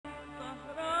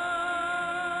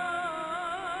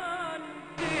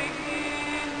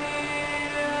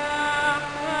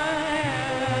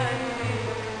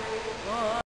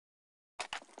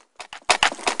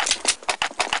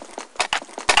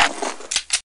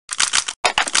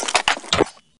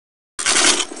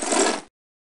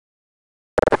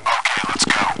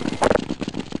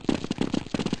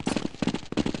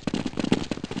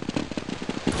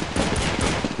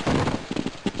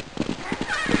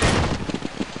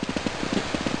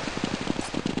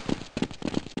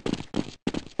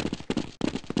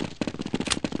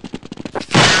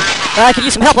I could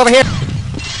use some help over here.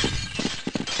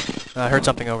 I heard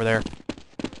something over there.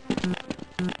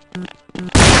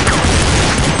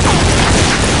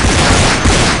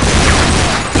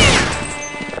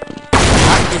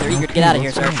 They're eager to get out of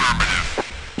here, sir.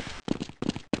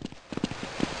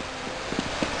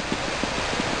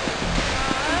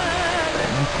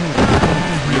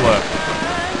 Three left.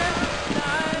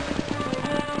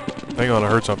 Hang on, I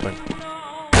heard something.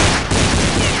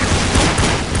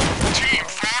 Team,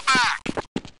 fall back.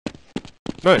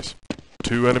 Nice.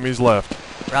 2 enemies left.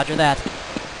 Roger that. Fire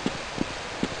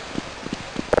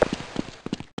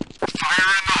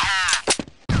in the hole.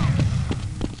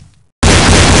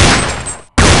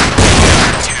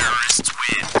 Terrorists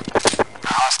win. The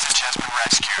hostage has been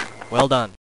rescued. Well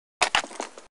done.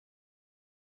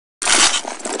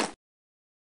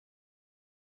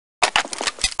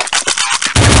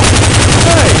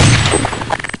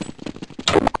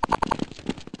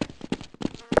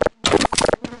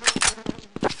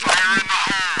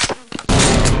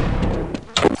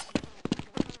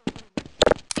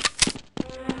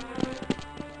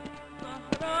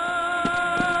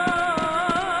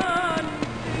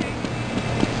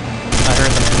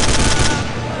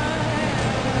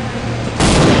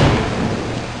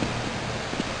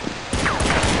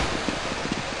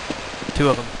 Two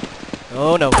of them.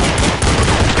 Oh no. Report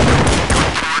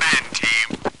in, team.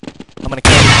 I'm gonna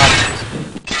kill the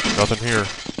hostages. Nothing here.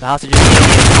 The hostages.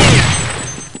 Affirmative.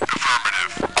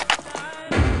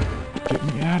 Get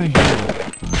me out of here.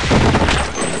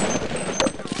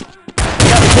 You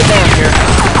got me put down here.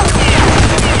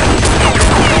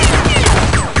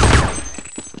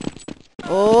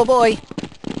 Oh boy.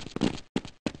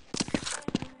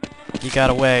 He got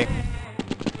away.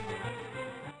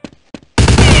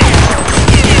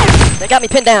 They got me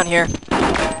pinned down here.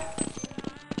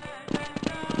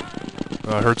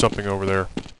 I heard something over there.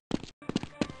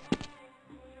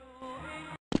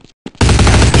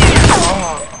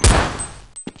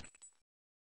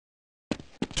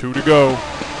 Two to go.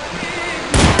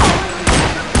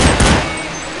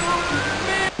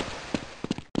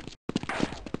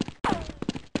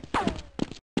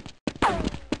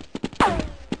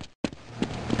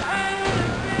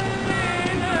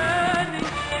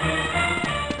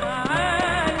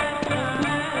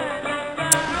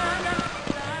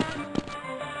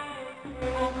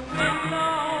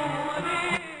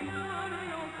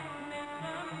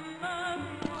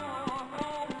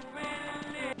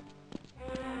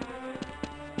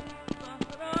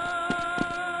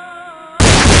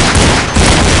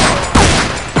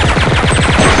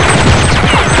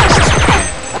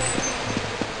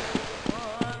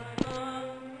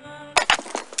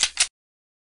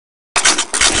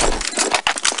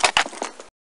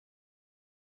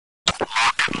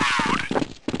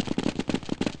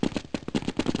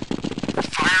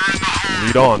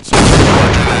 Lead on, sir.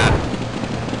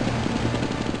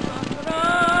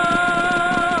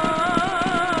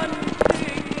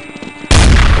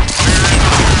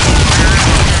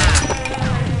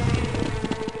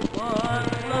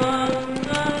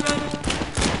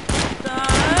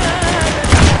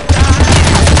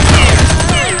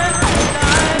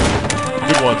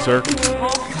 Good one, sir.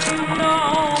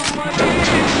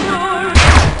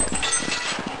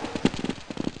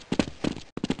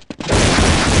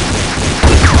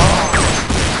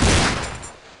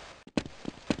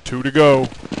 Two to go.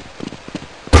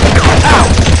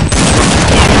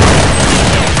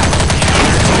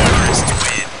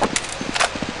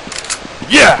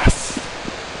 Yes!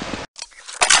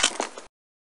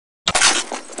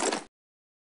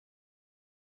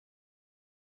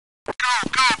 Go,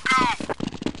 go, go!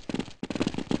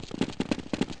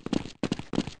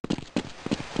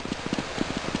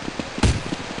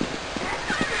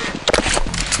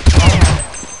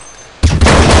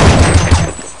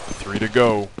 3 to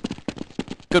go.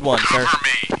 Good one, sir. Cover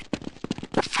me.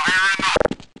 Fire in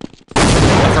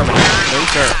Affirmative. No,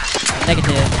 sir.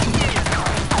 Negative.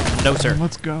 No, sir.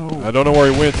 Let's go. I don't know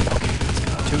where he went.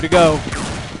 2 to go.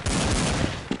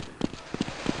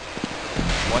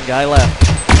 One guy left.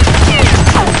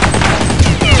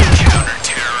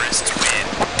 Counter-terrorists win.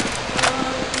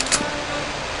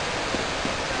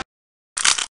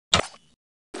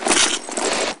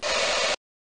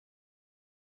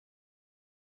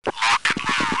 Lock and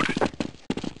load.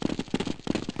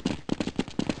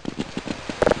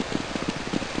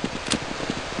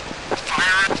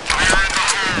 Fire in the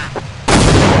hole.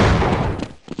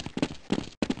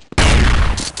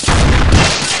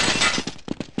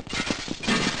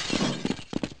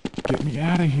 Get me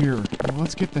out of here. Well,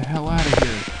 let's get the hell out of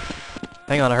here.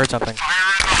 Hang on, I heard something. Fire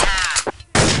in the hole.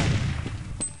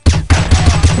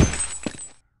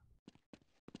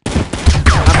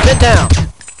 down.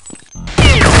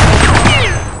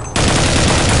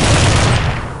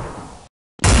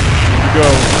 Go.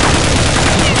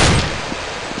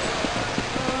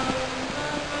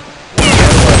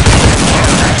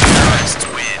 Terrorists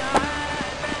win.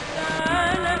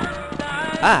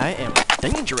 I am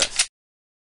dangerous.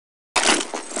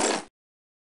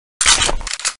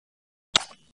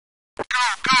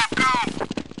 Go!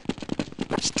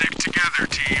 Stick together,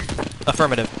 team.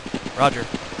 Affirmative. Roger.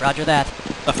 Roger that.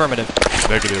 Affirmative.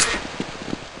 Negative.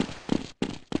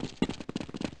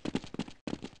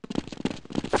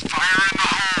 Fire in the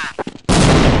hole.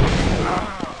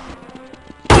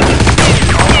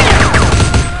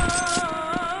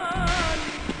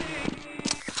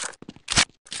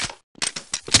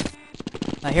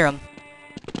 I hear him.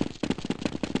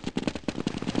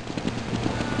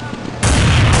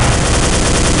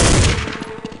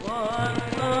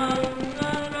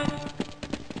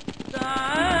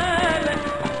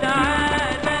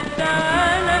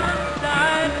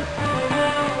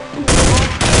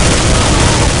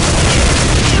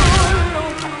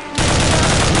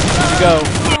 Go.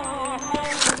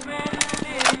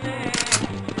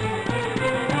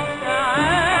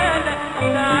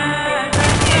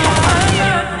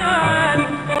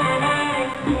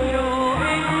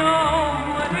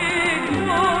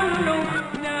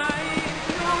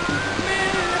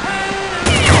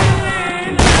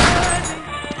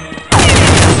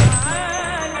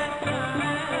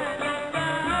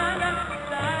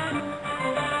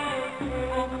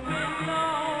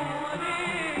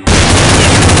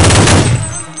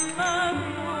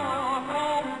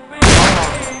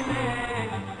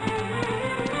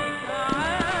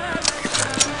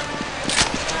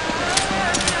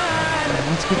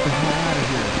 Let's get the hell out of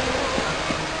here.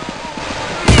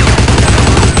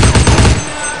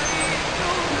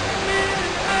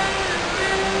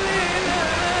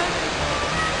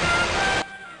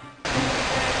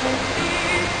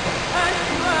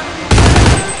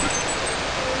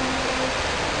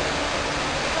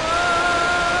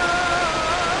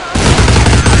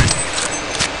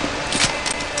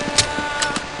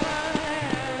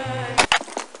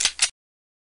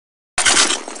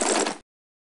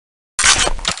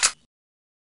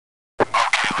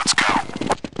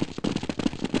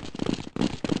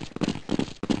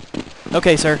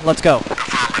 Okay, sir, let's go.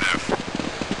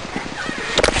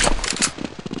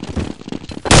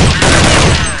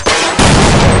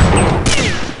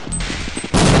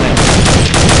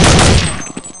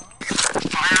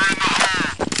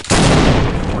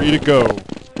 Free to go.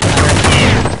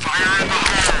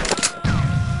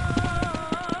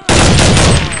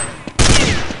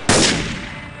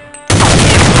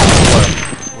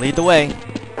 Lead the way.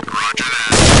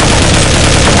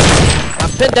 I'm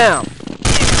pinned down.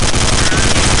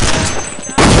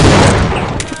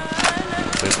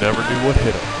 They never knew what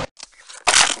hit them.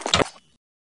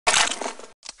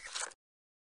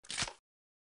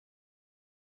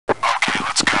 Okay,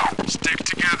 let's go. Stick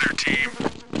together, team.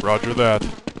 Roger that.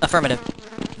 Affirmative.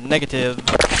 Negative.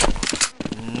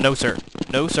 No, sir.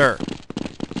 No, sir.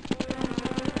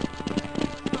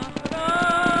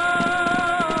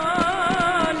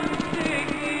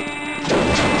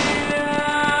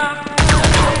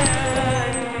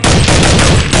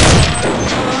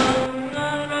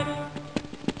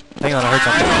 Hang on, I heard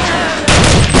something.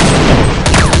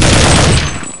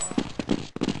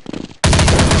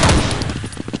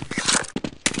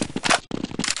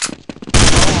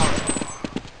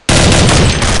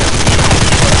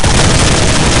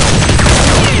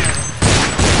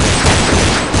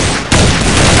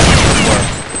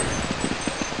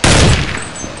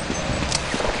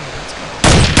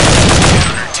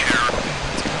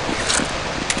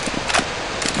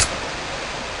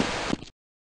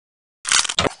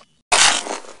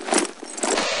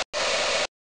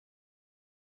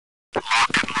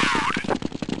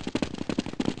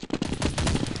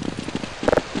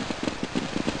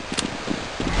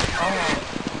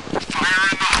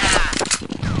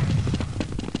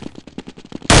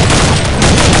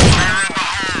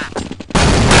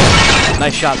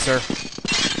 Nice shot, sir.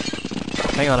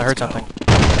 Hang on, I heard something.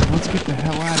 Let's get the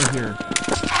hell out of here.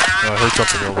 I heard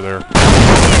something over there.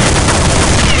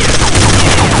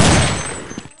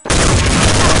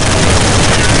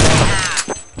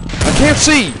 I can't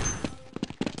see!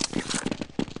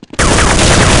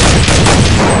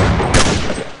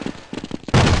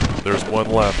 There's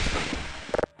one left.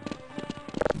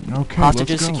 Okay,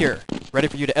 Hostages let's go. secure. Ready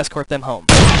for you to escort them home.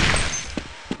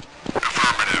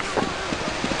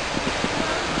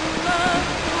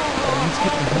 Let's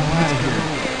get the hell out of here.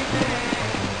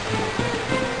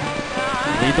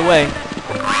 Lead the way.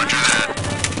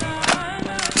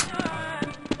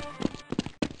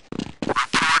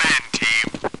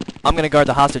 I'm gonna guard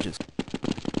the hostages.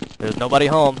 There's nobody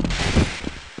home.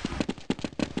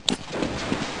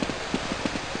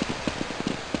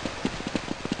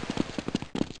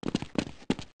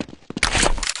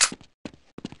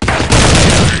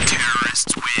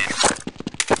 Terrorists win.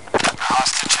 The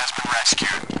hostage has been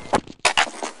rescued.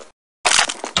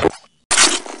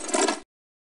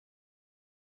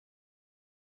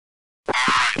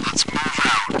 Alright, let's move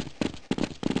out.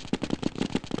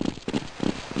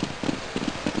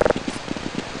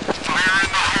 Fire in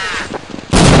the hole!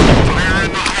 Fire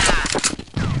in the hole!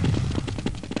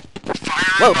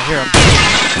 Fire Whoa, in I the hear him.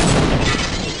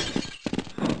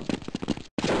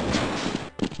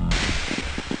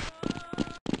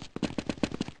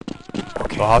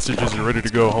 The hostages are ready to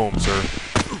go home, sir. Roger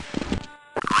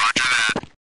that.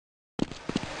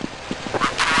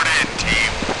 Report in,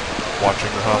 team.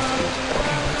 Watching the hostages.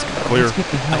 Let's go. Clear. Let's get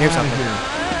the hell hear out something. of here.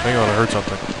 Hang on, I heard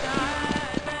something.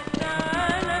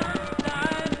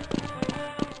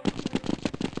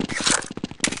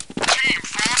 Team,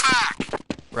 fall back.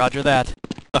 Roger that.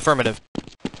 Affirmative.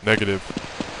 Negative.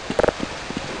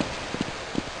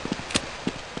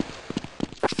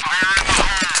 Fire in the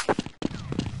hole.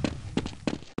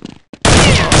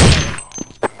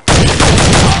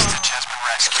 Hostage has been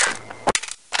rescued.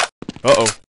 Uh-oh.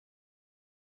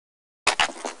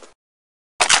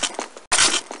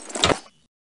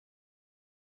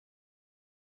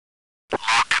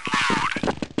 Lock and load.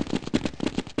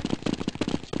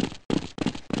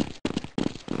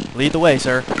 Lead the way,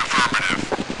 sir. Affirmative.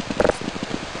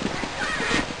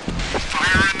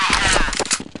 Fire in the hole.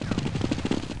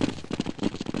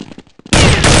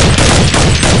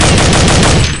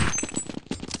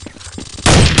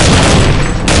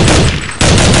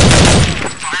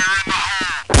 Fire in the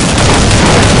hole.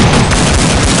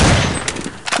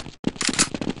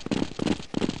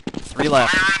 3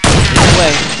 left. Fire in the Lead the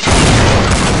way.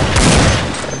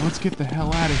 Let's get the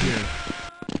hell out of here.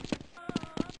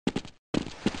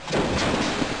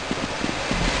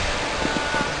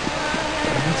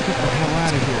 Let's get the hell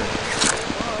out of here.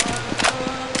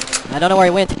 I don't know where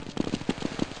he went.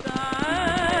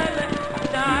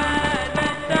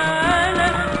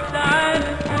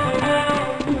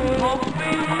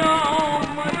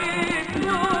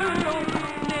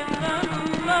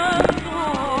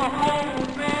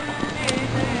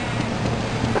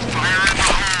 Fire in the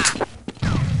hole.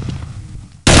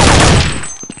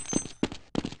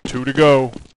 2 to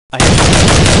go. I hear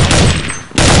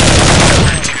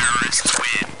Terrorists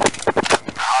win.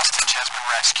 The hostage has been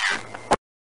rescued.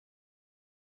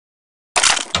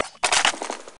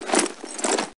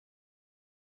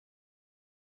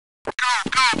 Go,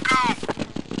 go, go!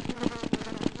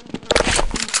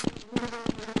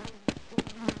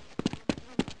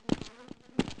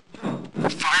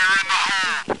 Fire in the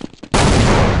hole.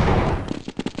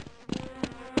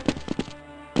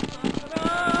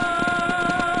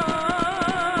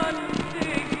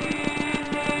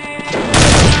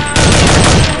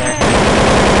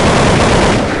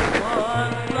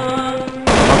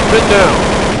 I'm pinned down.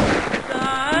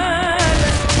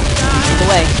 Lead the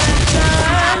way.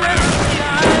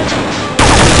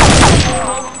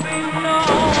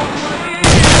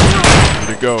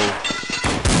 Ready to go.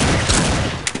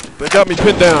 They got me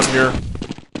pinned down here.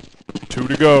 2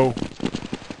 to go.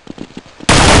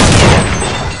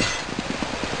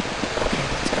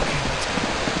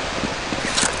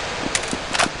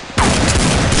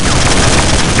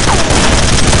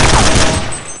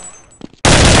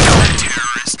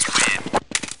 Terrorists win.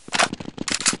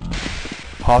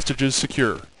 Hostages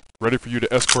secure. Ready for you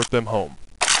to escort them home.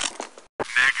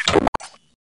 Negative.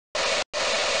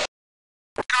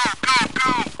 Go, go,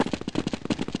 go!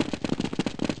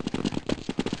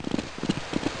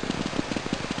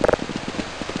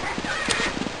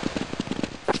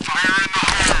 Fire in the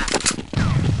hole.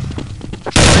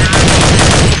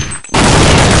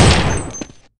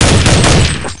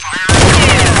 Fire in the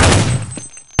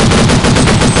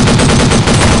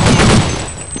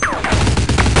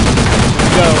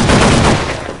hole. Go.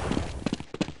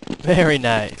 Very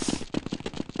nice.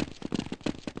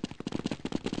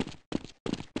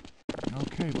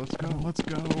 Okay, let's go. Let's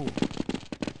go.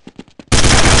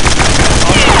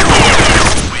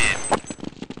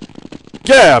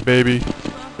 Yeah, baby.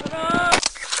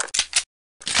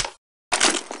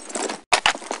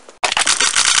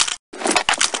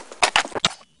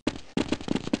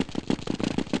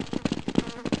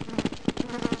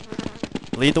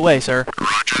 Lead the way, sir.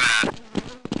 Roger that.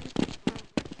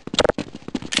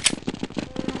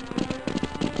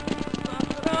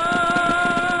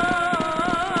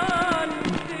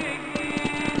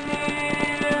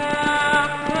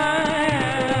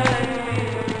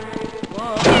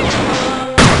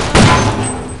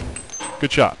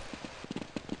 Good shot.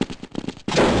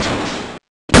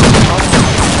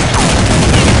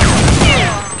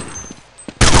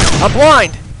 I'm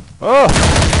blind! Oh!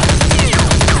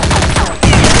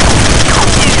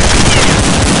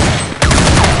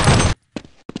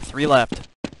 3 left.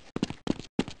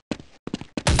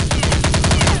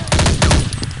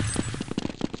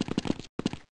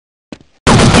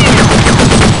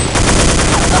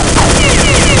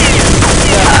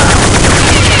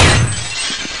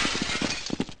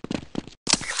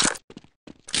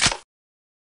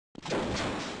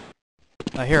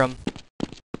 I hear him.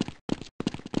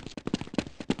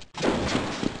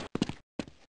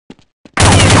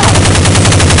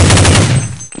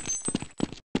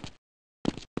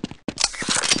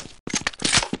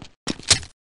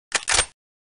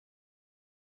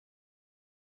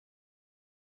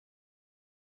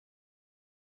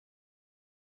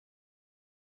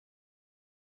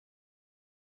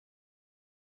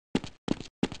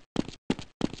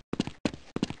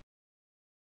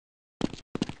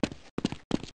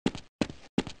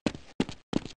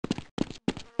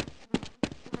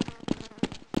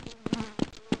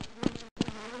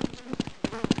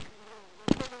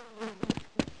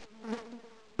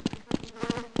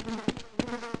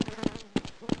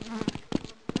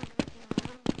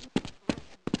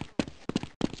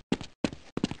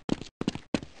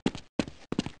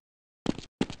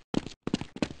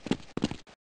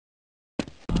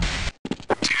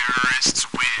 Terrorists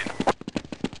win.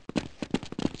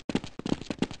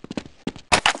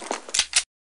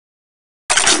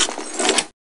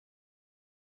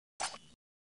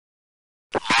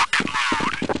 Lock and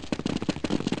load.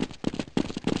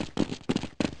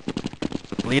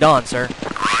 Lead on, sir.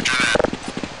 Roger that.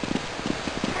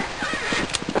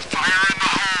 Fire in the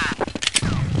hole.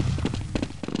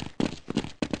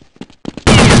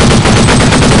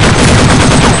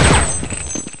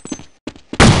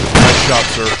 Nice shot,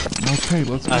 sir. Okay,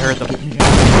 let's go. I heard them. Get me out.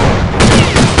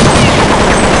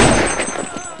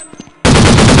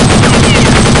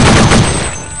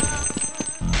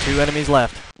 2 enemies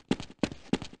left.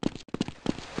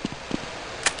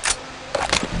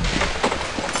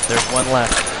 There's 1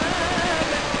 left.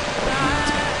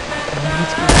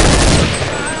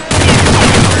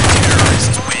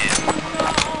 Terrorists win.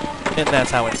 And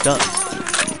that's how it's done.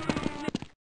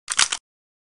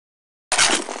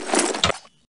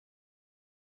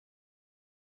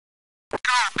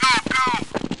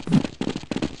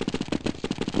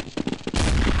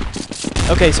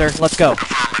 Okay, sir, let's go.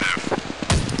 Affirmative.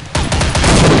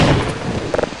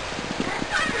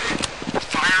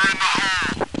 Fire in the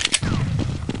hole.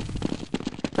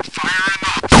 Fire in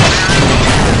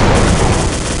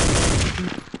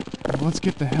the Let's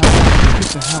get the hell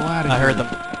out of here. I heard them.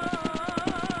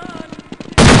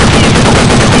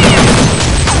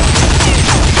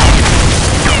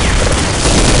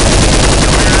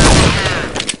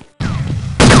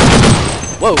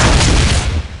 Whoa!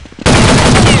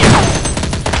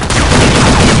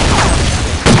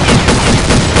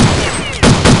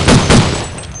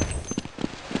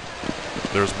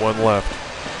 There's 1 left.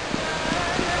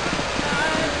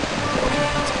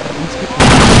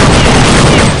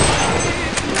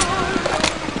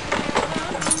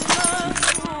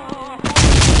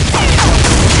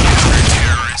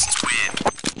 terrorists win.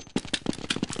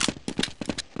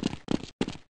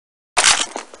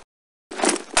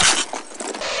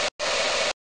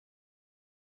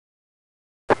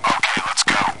 Okay, let's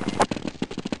go.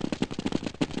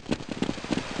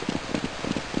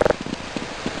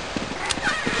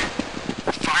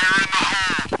 Fire in the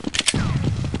hole.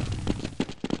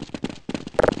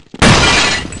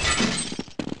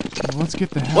 Let's get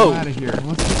the hell Whoa. out of here.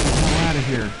 Let's get the hell out of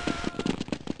here.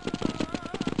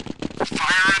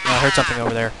 Fire in the I heard something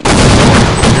over there.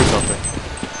 Here's something.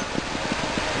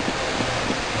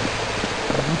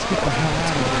 Let's get the hell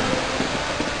out of here.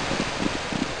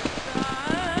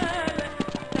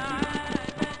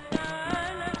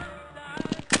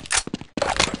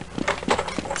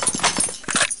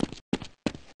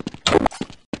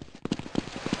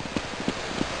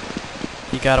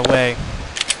 He got away.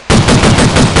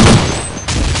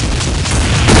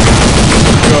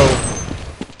 Go.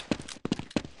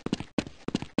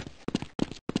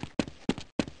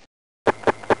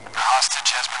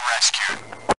 hostage has been rescued.